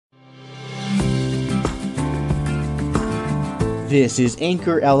This is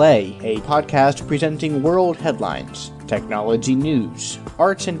Anchor LA, a podcast presenting world headlines, technology news,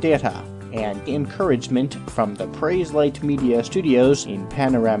 arts and data, and encouragement from the Praise Light Media Studios in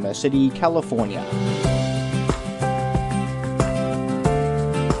Panorama City, California.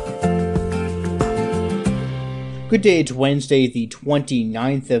 Good day, it's Wednesday, the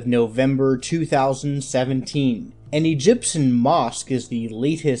 29th of November, 2017. An Egyptian mosque is the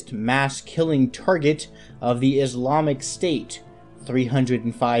latest mass killing target of the Islamic State.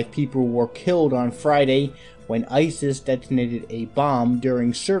 305 people were killed on Friday when ISIS detonated a bomb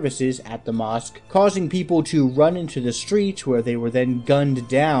during services at the mosque, causing people to run into the streets where they were then gunned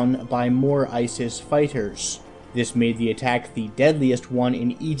down by more ISIS fighters. This made the attack the deadliest one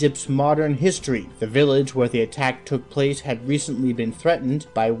in Egypt's modern history. The village where the attack took place had recently been threatened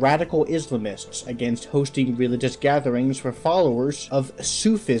by radical Islamists against hosting religious gatherings for followers of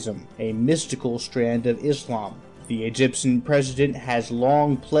Sufism, a mystical strand of Islam. The Egyptian president has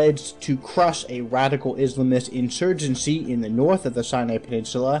long pledged to crush a radical Islamist insurgency in the north of the Sinai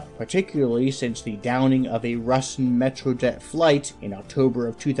Peninsula, particularly since the downing of a Russian Metrojet flight in October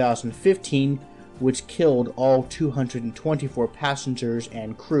of 2015, which killed all 224 passengers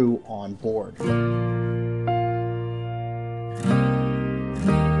and crew on board.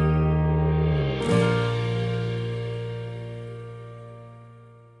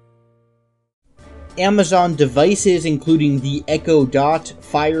 Amazon devices, including the Echo Dot,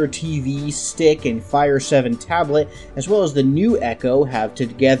 Fire TV Stick, and Fire 7 tablet, as well as the new Echo, have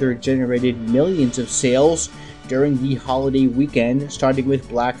together generated millions of sales during the holiday weekend, starting with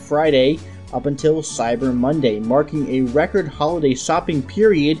Black Friday up until Cyber Monday, marking a record holiday shopping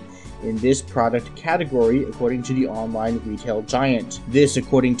period in this product category, according to the online retail giant. This,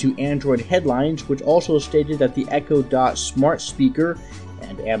 according to Android Headlines, which also stated that the Echo Dot smart speaker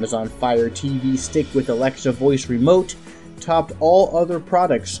and Amazon Fire TV Stick with Alexa voice remote topped all other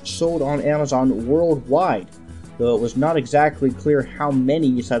products sold on Amazon worldwide, though it was not exactly clear how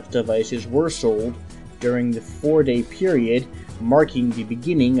many such devices were sold during the 4-day period marking the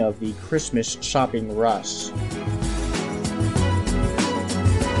beginning of the Christmas shopping rush.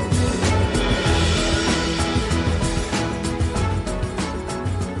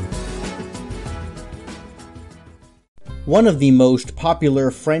 One of the most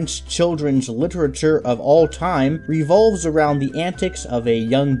popular French children's literature of all time revolves around the antics of a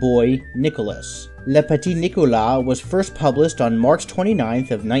young boy, Nicolas. Le Petit Nicolas was first published on March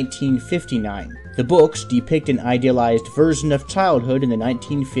 29th of 1959. The books depict an idealized version of childhood in the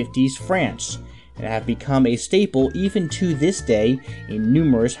 1950s France, and have become a staple even to this day in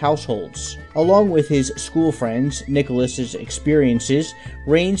numerous households. Along with his school friends, Nicholas's experiences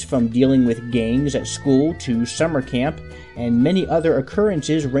range from dealing with gangs at school to summer camp, and many other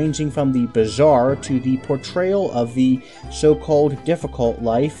occurrences ranging from the bizarre to the portrayal of the so-called difficult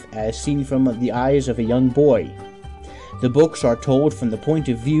life as seen from the eyes of a young boy. The books are told from the point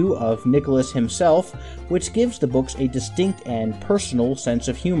of view of Nicholas himself, which gives the books a distinct and personal sense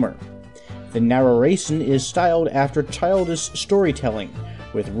of humor. The narration is styled after childish storytelling,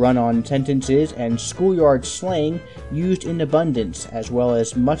 with run-on sentences and schoolyard slang used in abundance, as well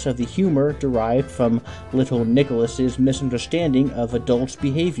as much of the humor derived from little Nicholas's misunderstanding of adults'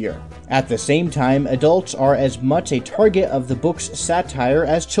 behavior. At the same time, adults are as much a target of the book's satire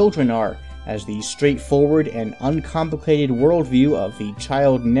as children are, as the straightforward and uncomplicated worldview of the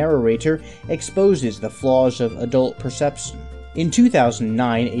child narrator exposes the flaws of adult perception. In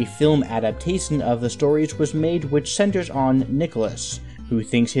 2009, a film adaptation of the stories was made which centers on Nicholas, who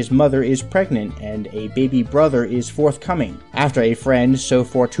thinks his mother is pregnant and a baby brother is forthcoming. After a friend so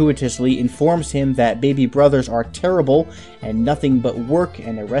fortuitously informs him that baby brothers are terrible and nothing but work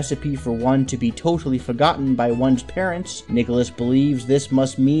and a recipe for one to be totally forgotten by one's parents, Nicholas believes this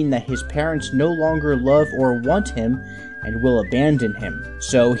must mean that his parents no longer love or want him and will abandon him.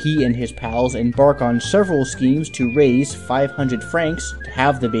 So he and his pals embark on several schemes to raise 500 francs to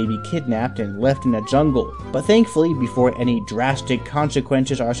have the baby kidnapped and left in a jungle. But thankfully, before any drastic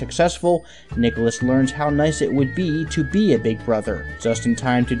consequences are successful, Nicholas learns how nice it would be to be a big brother, just in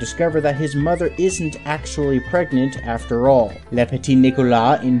time to discover that his mother isn't actually pregnant after all. Le Petit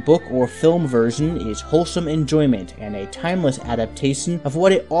Nicolas in book or film version is wholesome enjoyment and a timeless adaptation of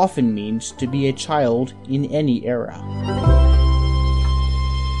what it often means to be a child in any era.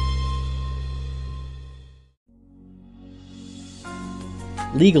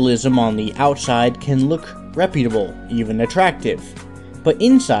 Legalism on the outside can look reputable, even attractive. But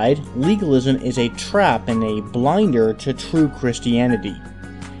inside, legalism is a trap and a blinder to true Christianity.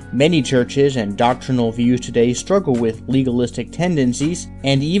 Many churches and doctrinal views today struggle with legalistic tendencies,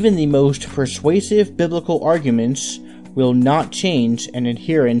 and even the most persuasive biblical arguments will not change an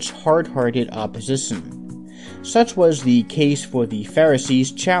adherent's hard-hearted opposition. Such was the case for the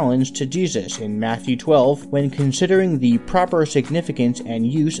Pharisees' challenge to Jesus in Matthew 12 when considering the proper significance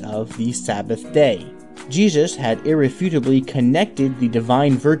and use of the Sabbath day. Jesus had irrefutably connected the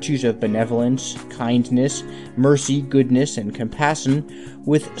divine virtues of benevolence, kindness, mercy, goodness, and compassion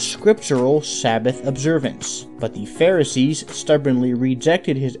with scriptural Sabbath observance, but the Pharisees stubbornly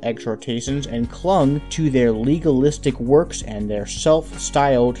rejected his exhortations and clung to their legalistic works and their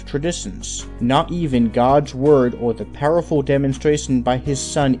self-styled traditions. Not even God's word or the powerful demonstration by his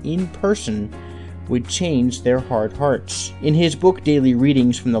Son in person would change their hard hearts. In his book Daily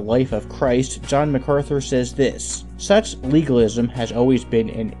Readings from the Life of Christ, John MacArthur says this: "Such legalism has always been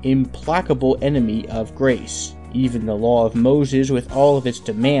an implacable enemy of grace. Even the law of Moses, with all of its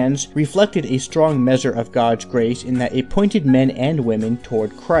demands, reflected a strong measure of God's grace in that it pointed men and women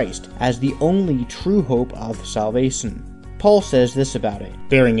toward Christ as the only true hope of salvation." Paul says this about it,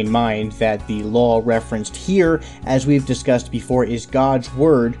 bearing in mind that the law referenced here, as we've discussed before, is God's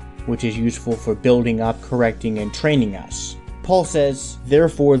word, which is useful for building up, correcting, and training us. Paul says,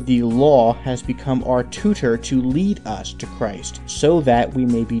 "Therefore the law has become our tutor to lead us to Christ, so that we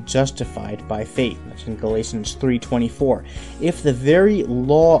may be justified by faith." That's in Galatians 3:24. If the very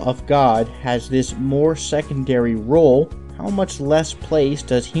law of God has this more secondary role, how much less place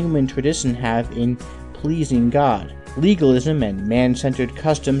does human tradition have in pleasing God? Legalism and man-centered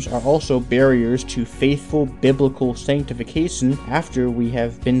customs are also barriers to faithful biblical sanctification after we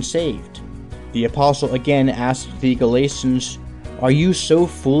have been saved. The apostle again asked the Galatians, "Are you so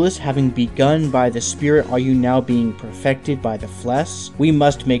foolish? Having begun by the Spirit, are you now being perfected by the flesh?" We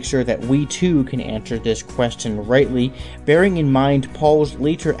must make sure that we too can answer this question rightly, bearing in mind Paul's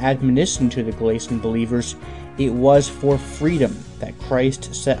later admonition to the Galatian believers: "It was for freedom that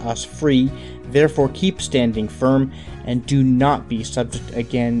Christ set us free. Therefore keep standing firm, and do not be subject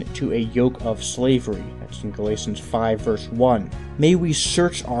again to a yoke of slavery." That's in Galatians 5 verse 1. May we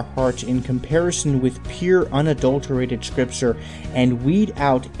search our hearts in comparison with pure, unadulterated Scripture and weed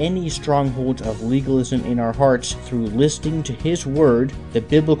out any strongholds of legalism in our hearts through listening to His Word, the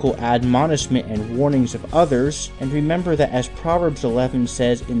biblical admonishment and warnings of others, and remember that as Proverbs 11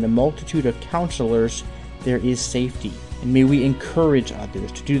 says, "In the multitude of counselors there is safety." And may we encourage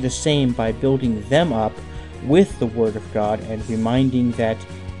others to do the same by building them up with the Word of God and reminding that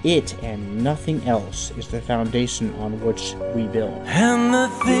it and nothing else is the foundation on which we build. And the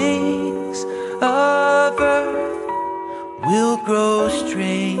things of earth will grow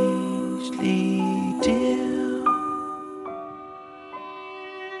strangely dim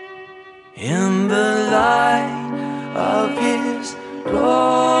in the light of His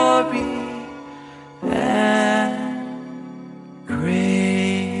glory and grace.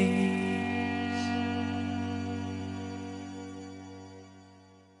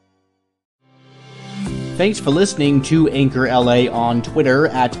 Thanks for listening to Anchor LA on Twitter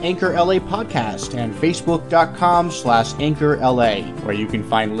at Anchor LA Podcast and Facebook.com/Anchor LA, where you can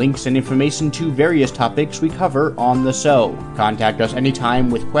find links and information to various topics we cover on the show. Contact us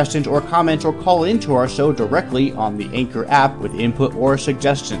anytime with questions or comments, or call into our show directly on the Anchor app with input or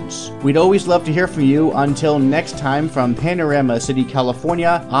suggestions. We'd always love to hear from you. Until next time, from Panorama City,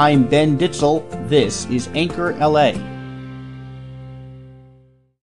 California, I'm Ben Ditzel. This is Anchor LA.